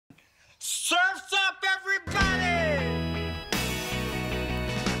Surf's up, everybody!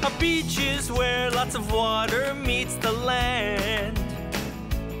 A beach is where lots of water meets the land.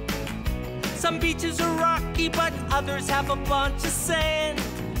 Some beaches are rocky, but others have a bunch of sand.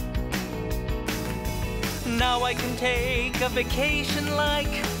 Now I can take a vacation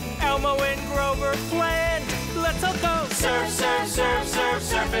like Elmo and Grover planned. Let's all go surf, surf, surf, surf,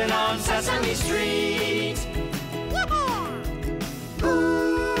 surfing on Sesame Street.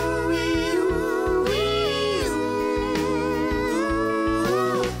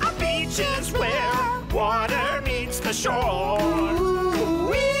 A beach is where water meets the shore.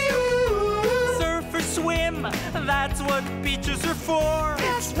 Surf or swim, that's what beaches are for.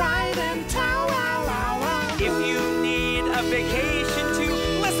 It's right in town. If you need a vacation too,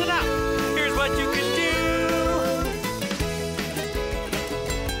 listen up, here's what you can do.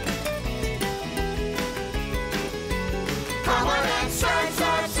 Come on and surf,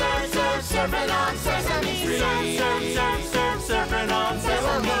 surf, surf, surf, surfing on Sesame Street. Surf, surf, surf, surf, surfing on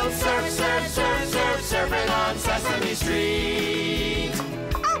Sesame. Surf, surf, surf, surf, surfing on Sesame Street.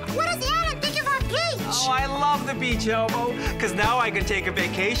 Oh, what does Adam think of our beach? Oh, I love the beach, Elmo, because now I can take a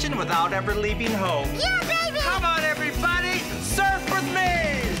vacation without ever leaving home. Yeah, baby! Come on, everybody, surf with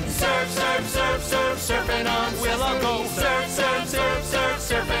me! Surf, surf, surf, surf, surfing on Sesame Street. We'll all go surf, surf, surf,